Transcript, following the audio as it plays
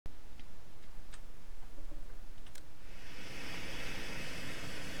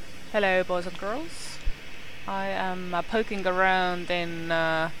Hello, boys and girls. I am poking around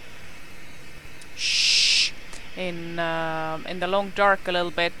shh, in the long dark a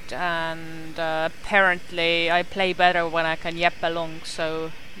little bit, and apparently I play better when I can yap along,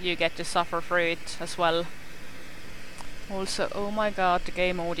 so you get to suffer through it as well. Also, oh my god, the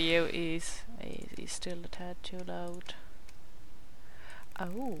game audio is still a tad too loud.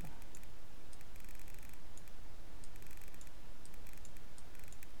 Oh.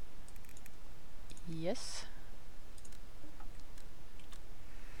 Yes.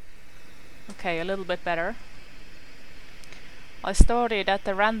 Okay, a little bit better. I started at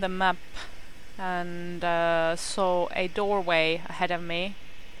the random map and saw a doorway ahead of me.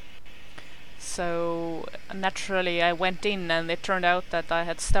 So naturally I went in, and it turned out that I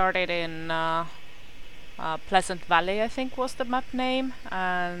had started in Pleasant Valley, I think was the map name,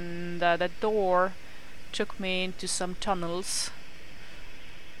 and the door took me into some tunnels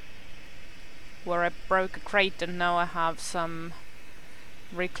where I broke a crate, and now I have some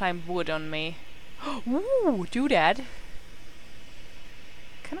reclaimed wood on me. Ooh, do that!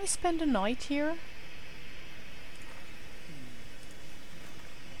 Can I spend a night here?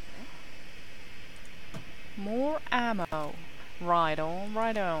 More ammo. Right on,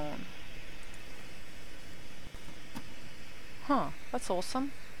 right on. Huh, that's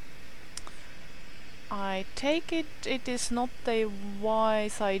awesome. I take it is not a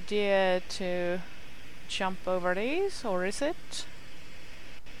wise idea to jump over these, or is it?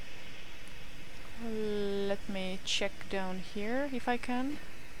 Let me check down here if I can.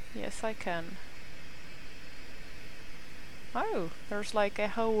 Yes, I can. Oh, there's like a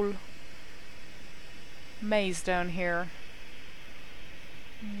whole maze down here.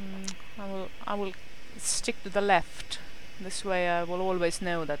 I will stick to the left. This way I will always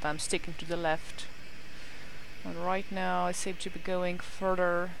know that I'm sticking to the left. And right now I seem to be going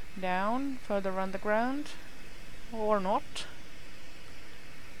further down, further underground. Or not.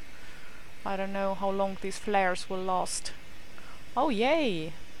 I don't know how long these flares will last. Oh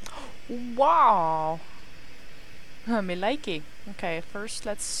yay! Wow! Me likey. Okay, first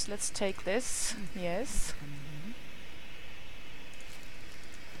let's take this. Yes.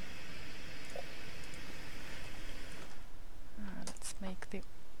 Let's make the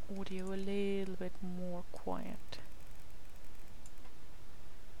audio a little bit more quiet.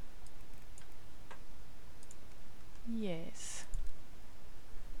 Yes.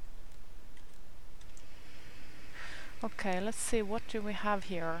 Okay, let's see, what do we have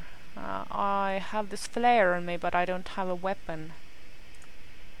here? I have this flare on me, but I don't have a weapon.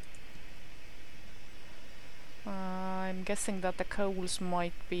 I'm guessing that the coals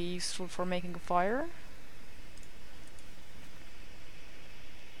might be useful for making a fire.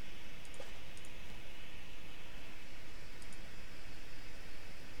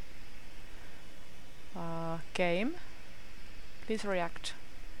 Game, please react.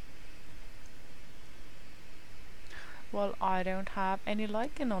 Well, I don't have any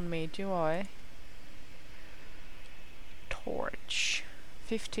lichen on me, do I? Torch.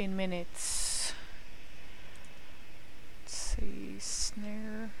 15 minutes. Let's see,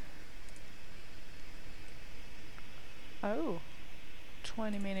 snare. Oh,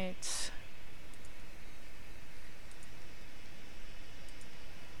 20 minutes.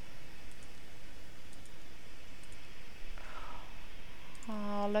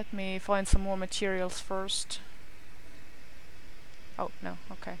 Let me find some more materials first. Oh, no,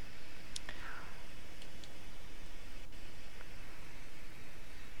 okay.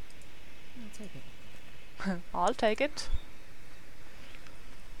 I'll take it. I'll take it.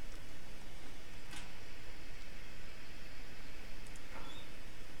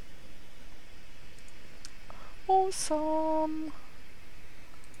 Awesome!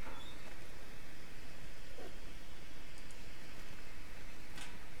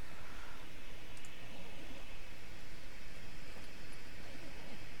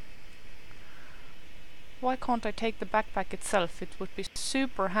 Why can't I take the backpack itself? It would be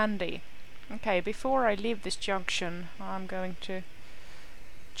super handy. Okay, before I leave this junction, I'm going to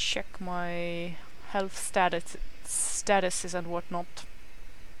check my health statuses and whatnot.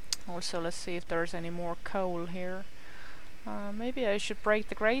 Also, let's see if there's any more coal here. Maybe I should break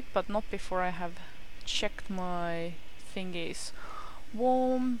the grate, but not before I have checked my thingies.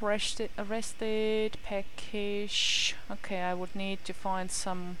 Warm, arrested, peckish. Okay, I would need to find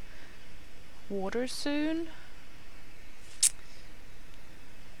some water soon.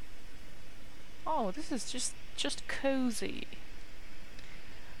 Oh, this is just cozy.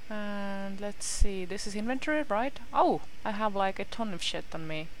 And let's see, this is inventory, right? Oh, I have like a ton of shit on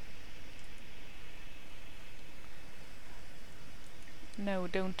me. No,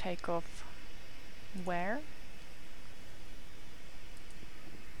 don't take off. Where?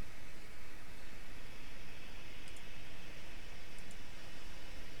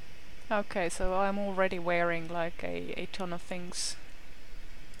 Okay, so I'm already wearing like a ton of things.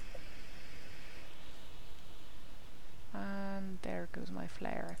 And there goes my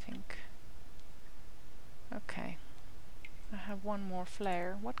flare, I think. Okay. I have one more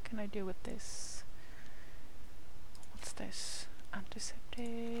flare. What can I do with this? What's this?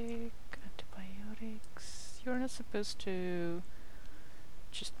 Antiseptic, antibiotics. You're not supposed to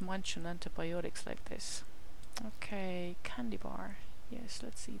just munch on antibiotics like this. Okay, candy bar. Yes,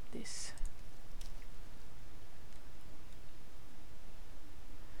 let's eat this.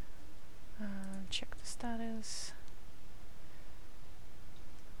 Check the status.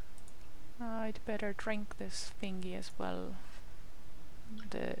 I'd better drink this thingy as well.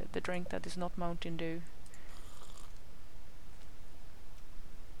 The drink that is not Mountain Dew.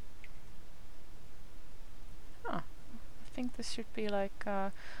 Huh. I think this should be like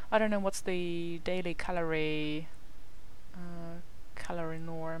I don't know what's the daily calorie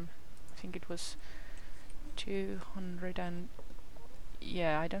norm. I think it was 200 and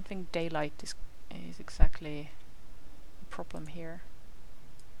yeah, I don't think daylight is exactly the problem here.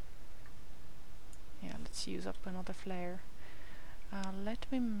 Yeah, let's use up another flare. Let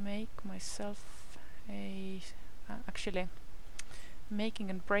me make myself a actually making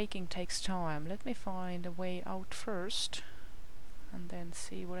and breaking takes time. Let me find a way out first and then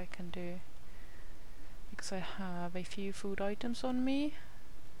see what I can do, because I have a few food items on me,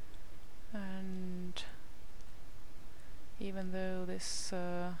 and even though this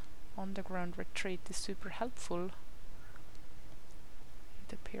underground retreat is super helpful,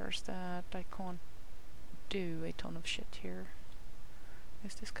 it appears that I can't do a ton of shit here.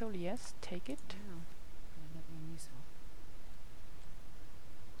 Is this coal? Yes, take it. Wow. Not being useful.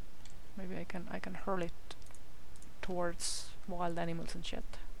 Maybe I can hurl it towards wild animals and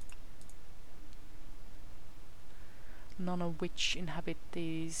shit. None of which inhabit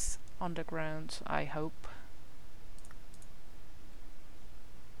these undergrounds, I hope.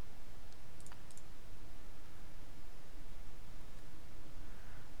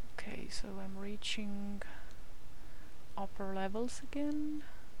 Okay, so I'm reaching upper levels again.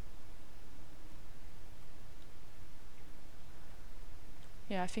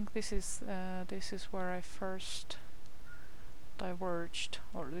 Yeah, I think this is where I first diverged,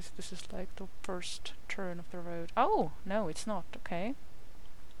 or this is like the first turn of the road. Oh no, it's not. Okay,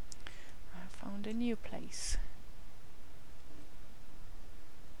 I found a new place.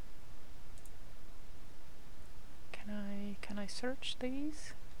 Can I search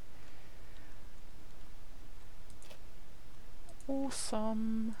these?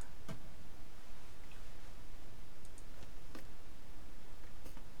 Awesome.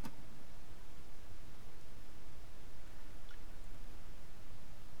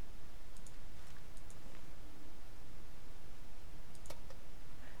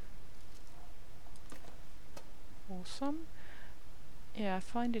 Awesome. Yeah, I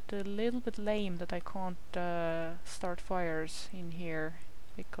find it a little bit lame that I can't start fires in here,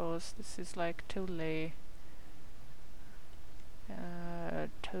 because this is like totally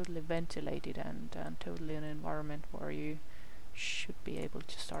ventilated and totally an environment where you should be able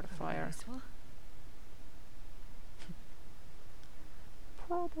to start a fire. Useful.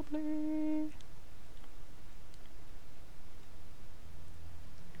 Probably.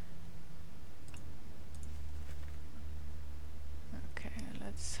 Okay,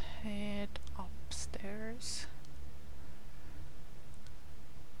 let's head upstairs.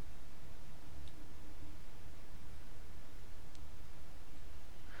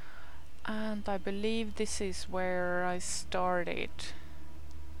 And I believe this is where I started.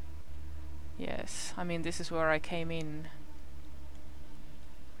 Yes, I mean this is where I came in.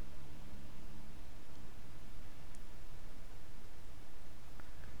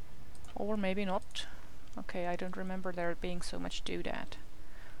 Or maybe not. Okay, I don't remember there being so much doodad.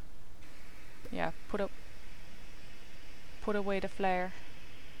 Yeah, put away the flare.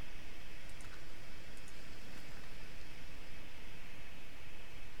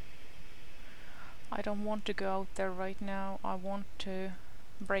 I don't want to go out there right now. I want to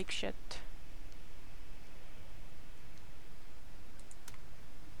break shit.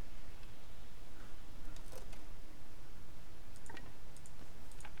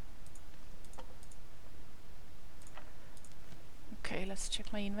 Okay, let's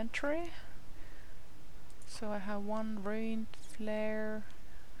check my inventory. So I have one ruined flare,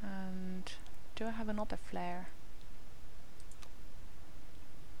 and do I have another flare?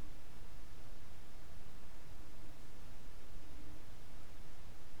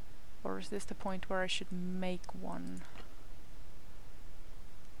 is this the point where I should make one?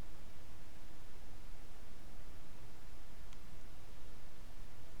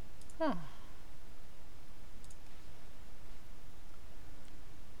 Oh.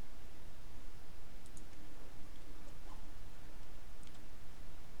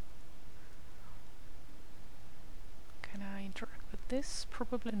 Can I interact with this?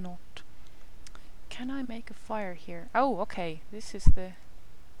 Probably not. Can I make a fire here? Oh, okay. This is the...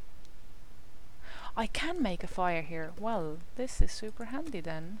 I can make a fire here. Well, this is super handy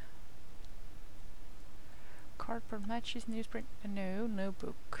then. Cardboard, matches, newsprint. No, no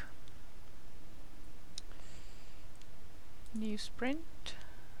book. Newsprint.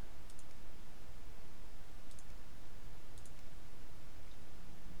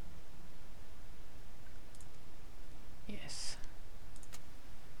 Yes.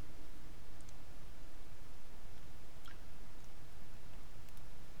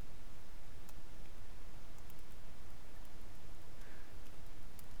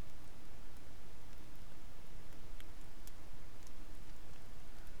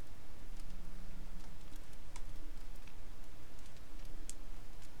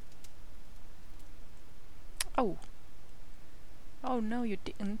 Oh. Oh no, you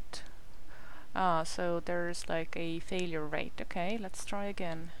didn't. Ah, so there's like a failure rate. Okay, let's try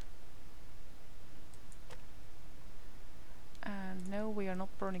again. And no, we are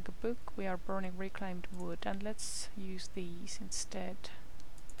not burning a book, we are burning reclaimed wood, and let's use these instead.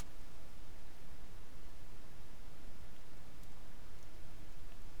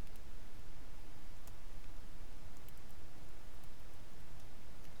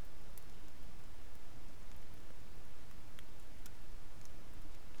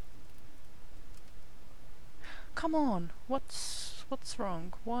 Come on, what's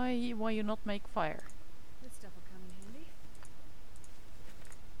wrong? Why you not make fire? This stuff will come in handy.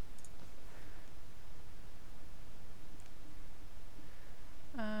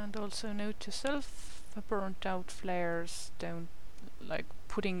 And also note to self, burnt out flares don't, like,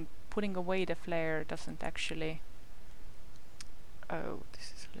 putting away the flare doesn't actually... Oh,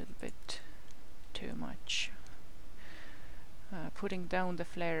 this is a little bit too much. Putting down the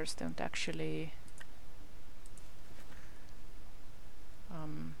flares don't actually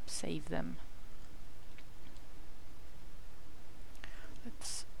save them.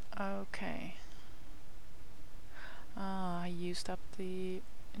 Let's... okay. Ah, I used up the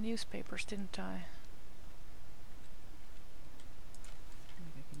newspapers, didn't I? I think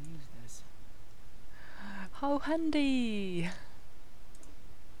I can use this. How handy!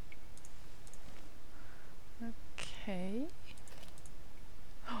 Okay.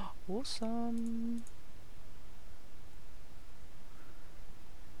 Awesome!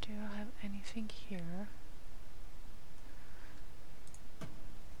 Do I have anything here?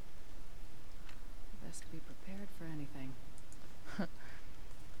 Best to be prepared for anything.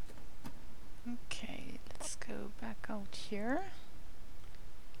 Okay, let's go back out here.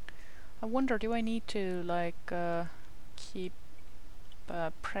 I wonder, do I need to like keep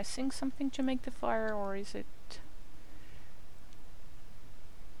pressing something to make the fire, or is it...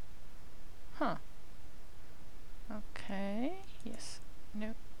 Huh. Okay, yes.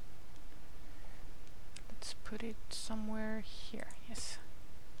 No. Let's put it somewhere here, yes.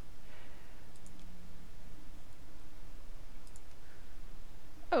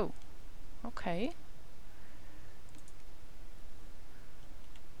 Oh, okay.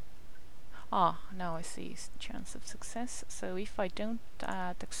 Ah, now I see chance of success. So if I don't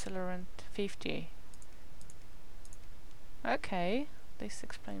add accelerant 50... Okay, this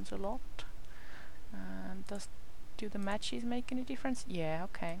explains a lot. And do the matches make any difference? Yeah,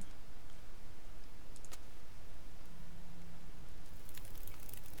 okay.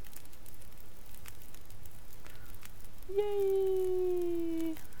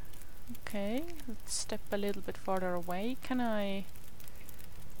 Yay! Okay, let's step a little bit farther away. Can I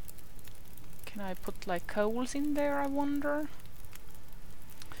put like coals in there, I wonder?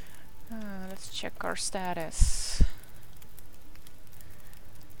 Let's check our status.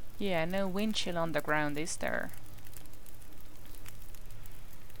 Yeah, no wind chill on the ground, is there?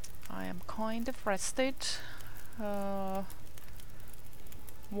 I am kind of rested.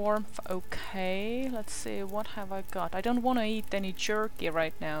 Warmth, okay. Let's see, what have I got? I don't want to eat any jerky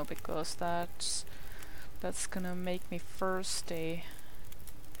right now because that's gonna make me thirsty.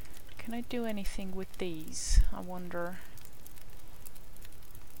 Can I do anything with these? I wonder.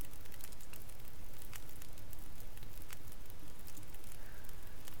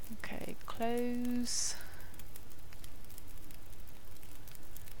 Okay, close.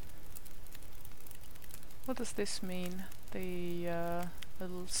 What does this mean? The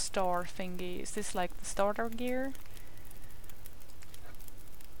little star thingy. Is this like the starter gear?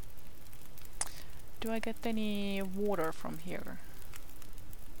 Do I get any water from here?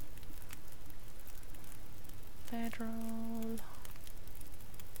 Petrol.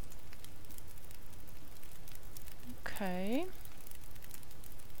 Okay.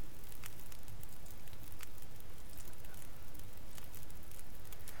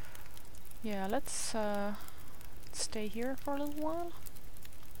 Yeah, let's stay here for a little while.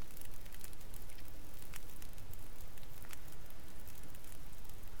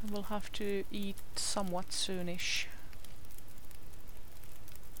 We'll have to eat somewhat soonish.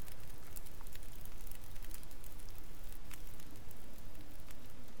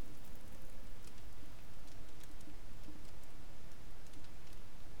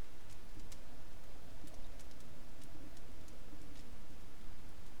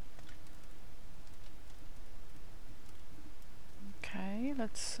 Okay,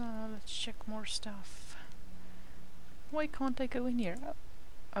 let's check more stuff. Why can't I go in here?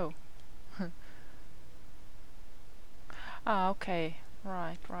 Oh. Ah, okay.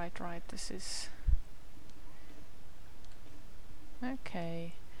 Right. This is...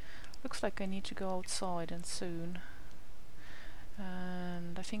 Okay. Looks like I need to go outside and soon.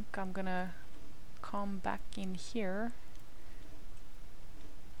 And I think I'm gonna come back in here.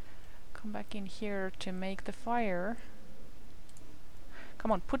 Come back in here to make the fire.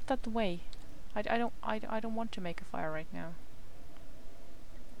 Come on, put that away. I don't want to make a fire right now.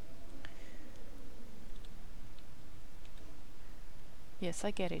 Yes,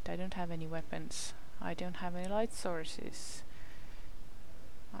 I get it. I don't have any weapons. I don't have any light sources.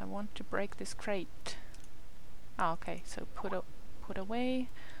 I want to break this crate. Ah, okay. So put away.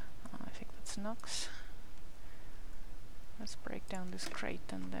 I think that's Nox. Let's break down this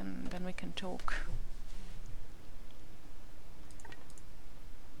crate and then we can talk.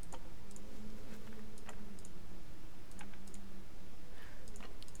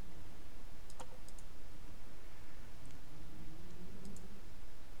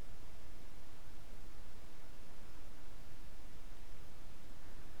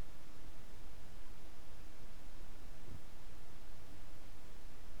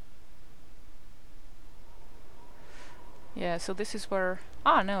 Yeah, so this is where...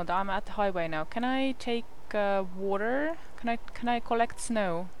 Ah, no, I'm at the highway now. Can I take water? Can I collect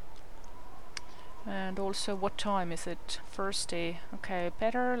snow? And also, what time is it? Thursday. Okay,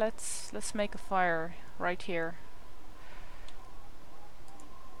 better. Let's make a fire right here.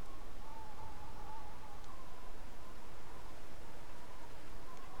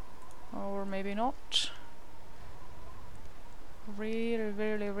 Or maybe not.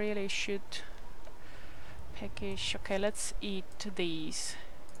 Really should package. Okay, let's eat these.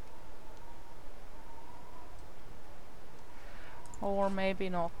 Or maybe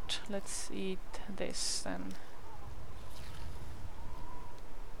not. Let's eat this then.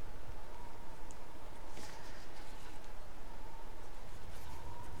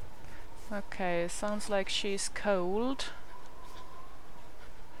 Okay, sounds like she's cold.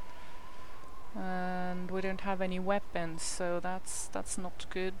 And we don't have any weapons, so that's not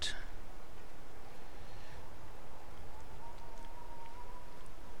good.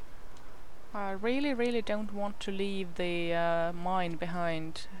 I really don't want to leave the mine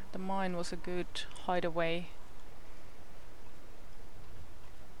behind. The mine was a good hideaway.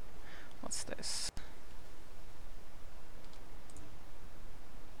 What's this?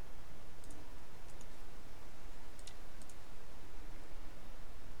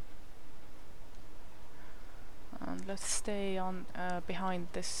 And let's stay on behind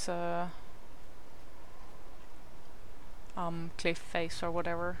this cliff face or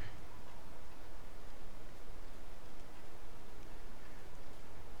whatever.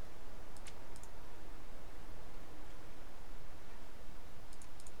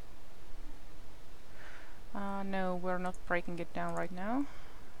 No, we're not breaking it down right now.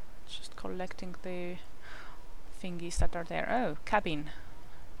 Just collecting the thingies that are there. Oh, cabin.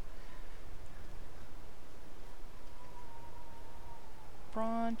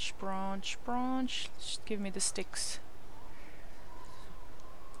 Branch. Just give me the sticks.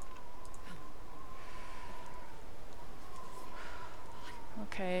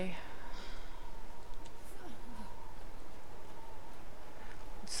 Okay.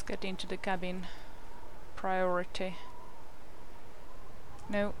 Let's get into the cabin. Priority.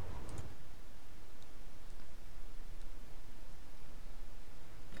 No.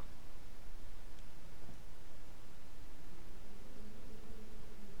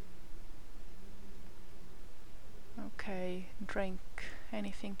 Okay, drink.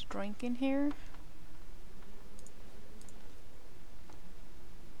 Anything to drink in here?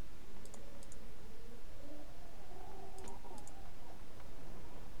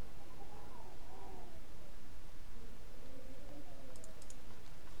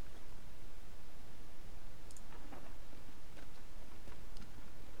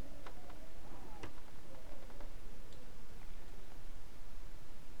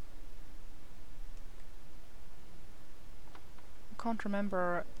 can't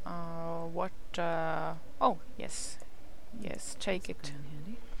remember what... oh, yes. Yes, take This'll it. come in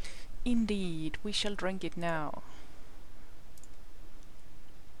handy. Indeed, we shall drink it now.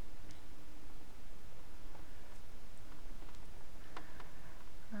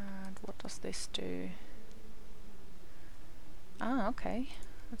 And what does this do? Ah, okay.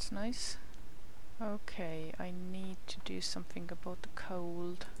 That's nice. Okay, I need to do something about the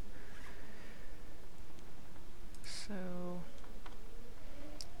cold. So...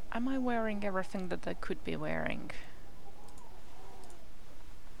 am I wearing everything that I could be wearing?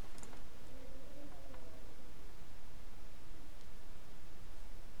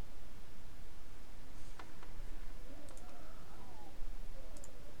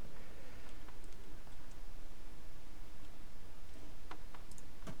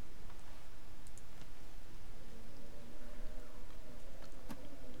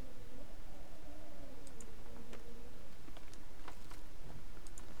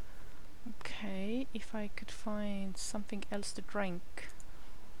 Okay, if I could find something else to drink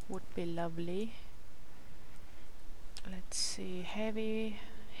would be lovely. Let's see, heavy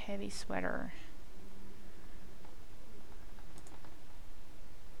sweater.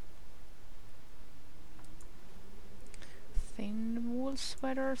 Thin wool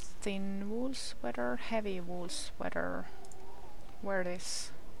sweater, heavy wool sweater. Where it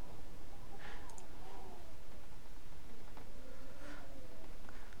is?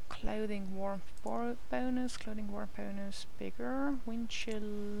 Clothing warmth bonus, bigger, wind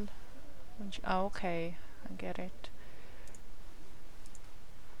chill, oh, okay, I get it.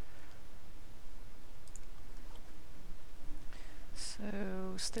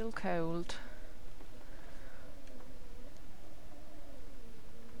 So, still cold.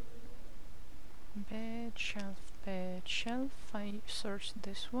 Bed, shelf, I searched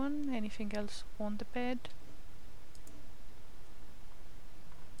this one. Anything else on the bed?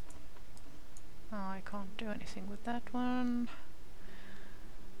 Oh, I can't do anything with that one.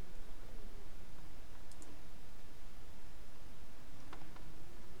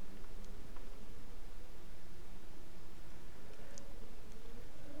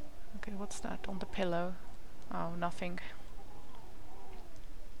 Okay, what's that on the pillow? Oh, nothing.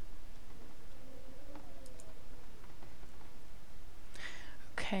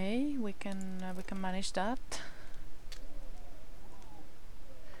 Okay, we can manage that.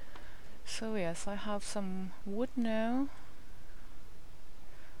 So yes, I have some wood now.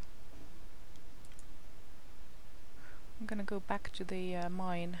 I'm gonna go back to the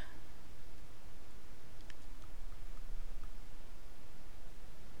mine.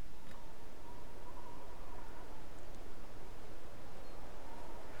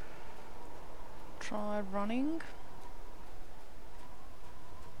 Try running.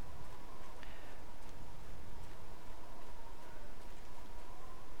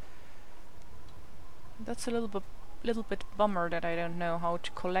 That's a little bit bummer that I don't know how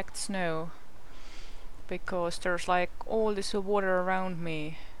to collect snow, because there's like all this water around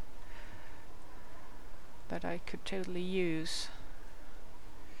me that I could totally use.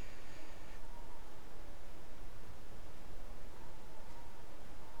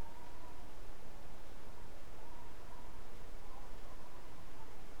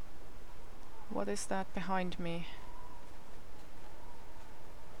 What is that behind me?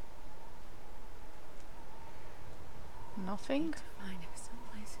 Nothing? Need to find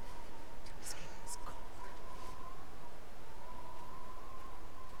someplace to escape this cold.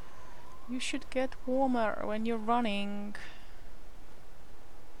 You should get warmer when you're running.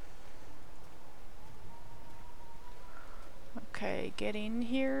 Okay, get in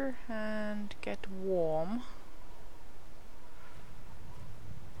here and get warm.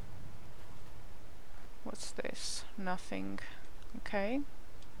 What's this? Nothing. Okay.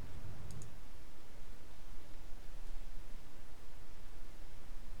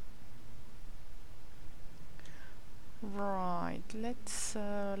 Right, let's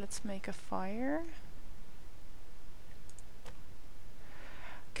make a fire.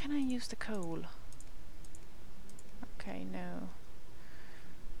 Can I use the coal? Okay, no.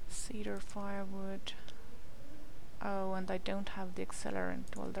 Cedar firewood. Oh, and I don't have the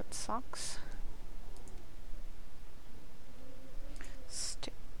accelerant. Well, that sucks.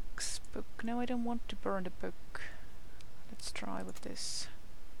 Sticks, book. No, I don't want to burn the book. Let's try with this.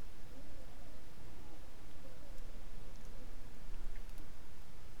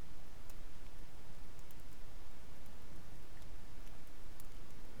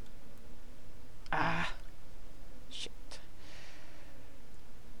 Ah, shit.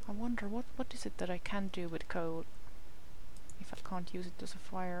 I wonder what is it that I can do with coal if I can't use it as a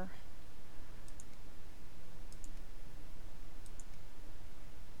fire.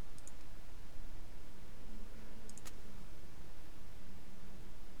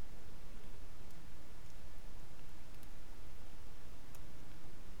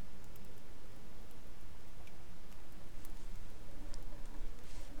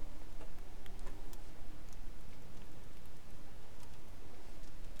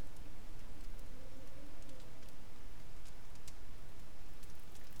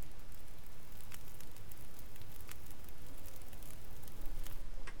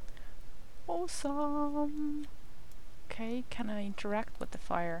 Awesome! Okay, can I interact with the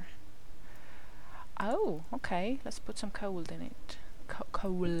fire? Oh, okay, let's put some coal in it.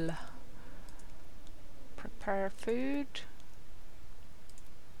 Coal. Prepare food.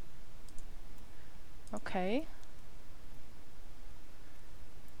 Okay.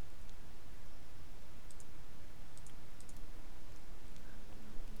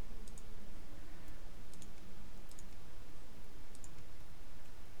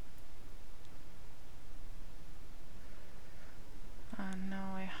 And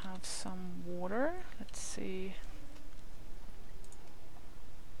now I have some water. Let's see.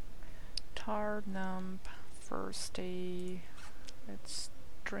 Tired, numb, thirsty. Let's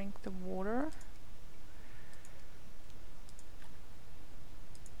drink the water.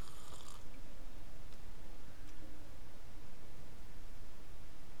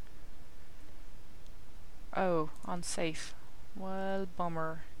 Oh, unsafe. Well,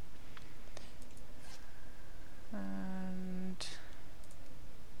 bummer. And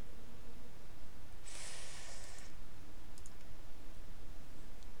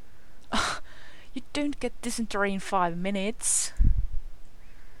you don't get dysentery in 5 minutes.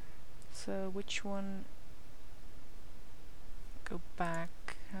 So which one? Go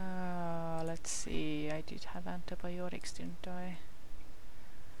back. Let's see. I did have antibiotics, didn't I?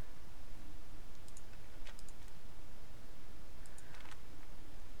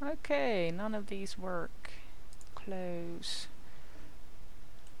 Okay, none of these work. Close.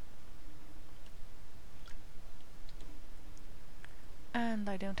 And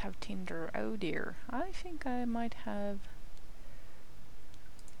I don't have tinder. Oh dear. I think I might have...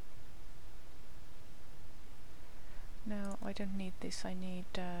 No, I don't need this. I need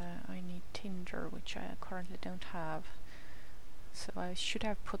tinder, which I currently don't have. So I should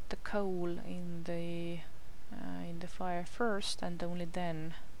have put the coal in the fire first, and only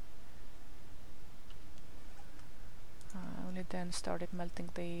then started melting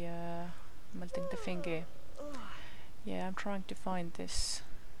the thingy. Yeah, I'm trying to find this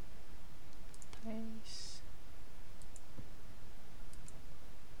place.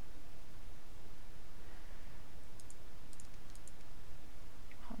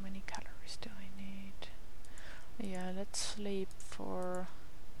 How many calories do I need? Yeah, let's sleep for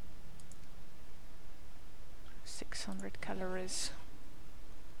 600 calories.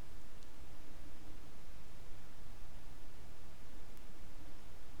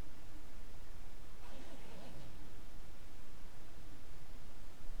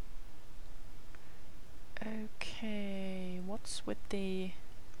 Okay, what's with the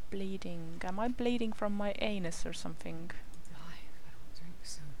bleeding? Am I bleeding from my anus or something? Die if I don't drink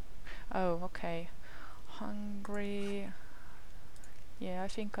soon. Oh, okay. Hungry. Yeah, I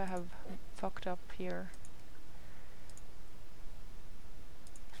think I have fucked up here.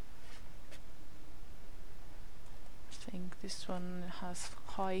 I think this one has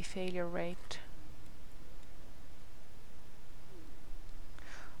high failure rate.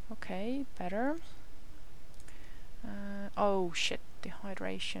 Okay, better. Oh shit,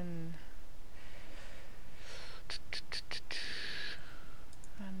 dehydration.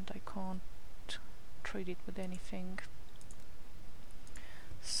 And I can't treat it with anything.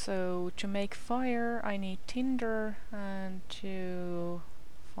 So to make fire I need tinder, and to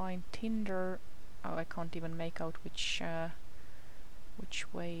find tinder, oh, I can't even make out which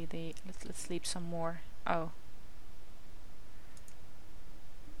way the... let's sleep some more. Oh.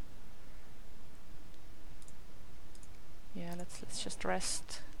 Yeah, let's just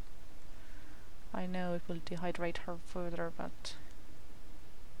rest. I know it will dehydrate her further, but...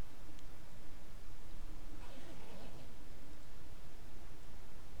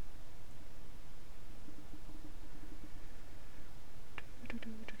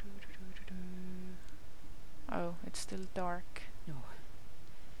 Oh, it's still dark. No,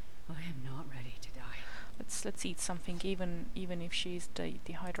 I am not ready to die. Let's eat something, even if she's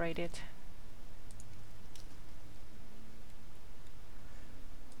dehydrated.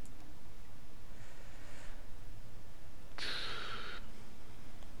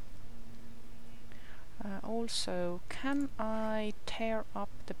 Also, can I tear up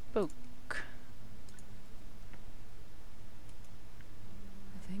the book?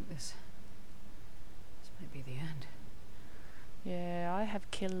 I think this might be the end. Yeah, I have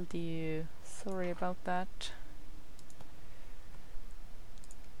killed you. Sorry about that.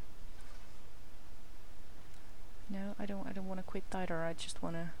 No, I don't want to quit either. I just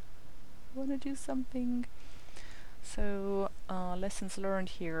wanna do something. So, lessons learned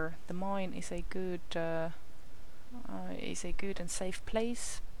here. The mine is a good and safe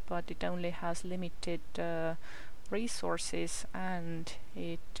place, but it only has limited resources, and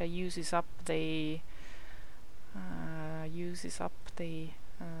it uses up the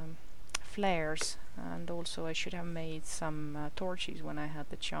flares. And also I should have made some torches when I had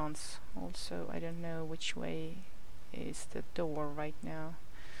the chance. Also, I don't know which way is the door right now,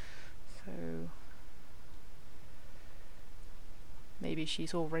 so maybe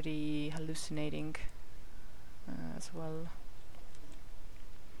she's already hallucinating as well.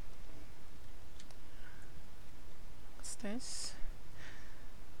 What's this?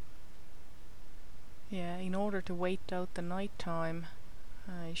 Yeah, in order to wait out the night time,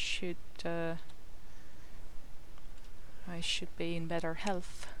 I should be in better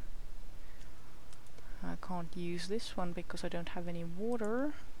health. I can't use this one because I don't have any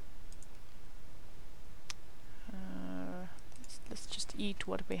water. Let's just eat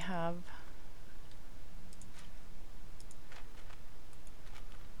what we have.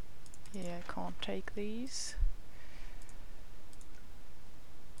 Yeah, I can't take these.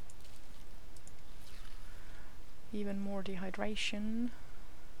 Even more dehydration.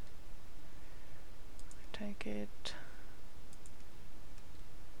 Take it.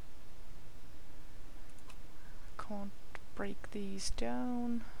 Can't break these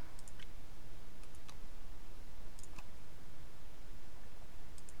down.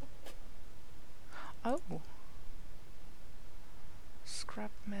 Oh!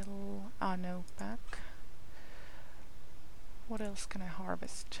 Scrap metal. Ah, no, back. What else can I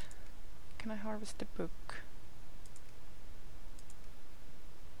harvest? Can I harvest the book?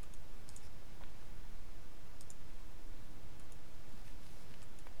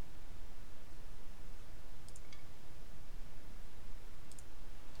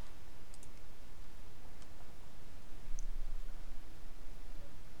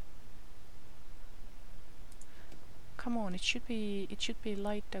 Come on, it should be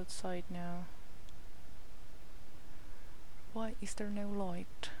light outside now. Why is there no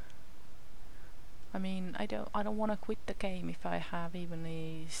light? I mean, I don't want to quit the game if I have even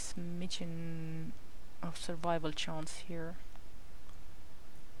a smidgen of survival chance here.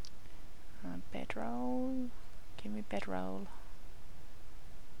 Bedroll. Give me bedroll.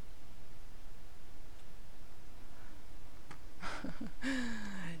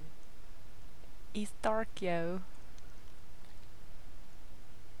 It's dark, yo.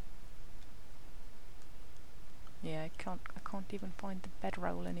 Yeah, I can't even find the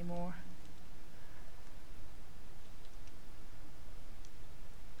bedroll anymore.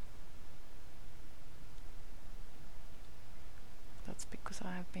 That's because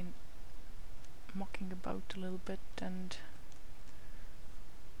I have been mucking about a little bit, and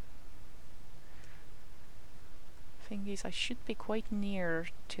thing is, I should be quite near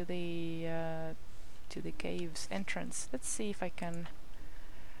to the cave's entrance. Let's see if I can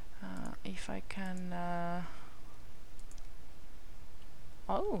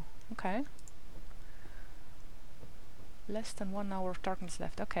oh, okay. Less than 1 hour of darkness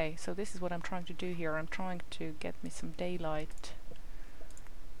left. Okay, so this is what I'm trying to do here. I'm trying to get me some daylight.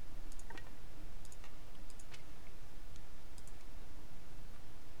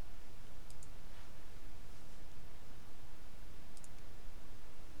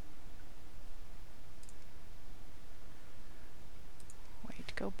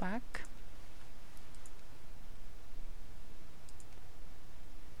 Wait, go back.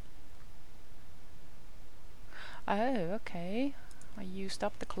 Oh, okay. I used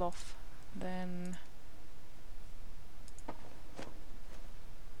up the cloth. Then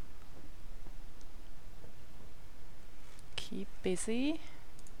keep busy.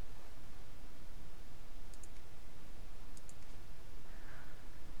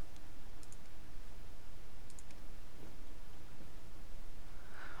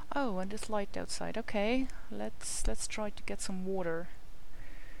 Oh, and it's light outside. Okay, let's try to get some water.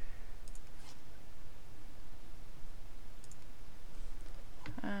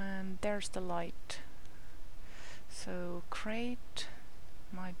 And there's the light. So crate,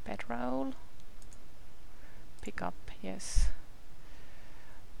 my bedroll, pick up, yes.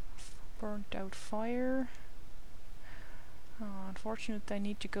 Burnt out fire. Unfortunately, I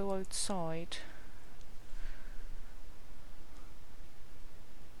need to go outside.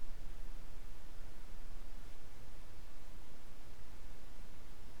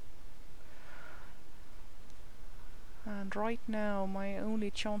 And right now my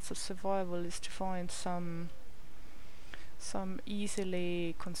only chance of survival is to find some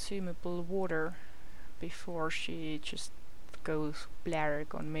easily consumable water before she just goes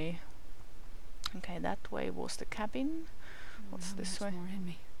blarg on me. Okay, that way was the cabin. What's this way? More in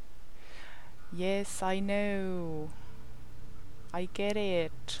me. Yes, I know. I get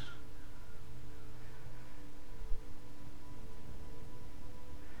it.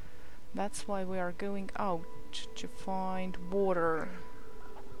 That's why we are going out to find water.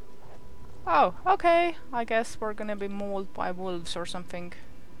 Oh, okay. I guess we're gonna be mauled by wolves or something.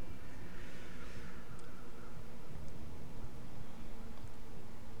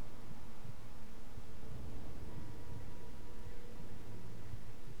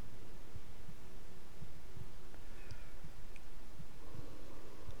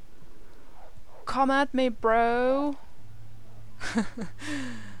 Come at me, bro!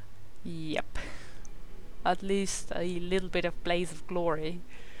 Yep. At least a little bit of blaze of glory.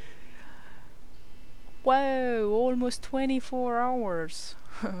 Whoa, almost 24 hours.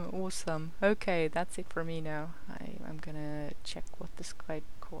 Awesome. Okay, that's it for me now. I'm gonna check what the Skype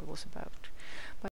call was about.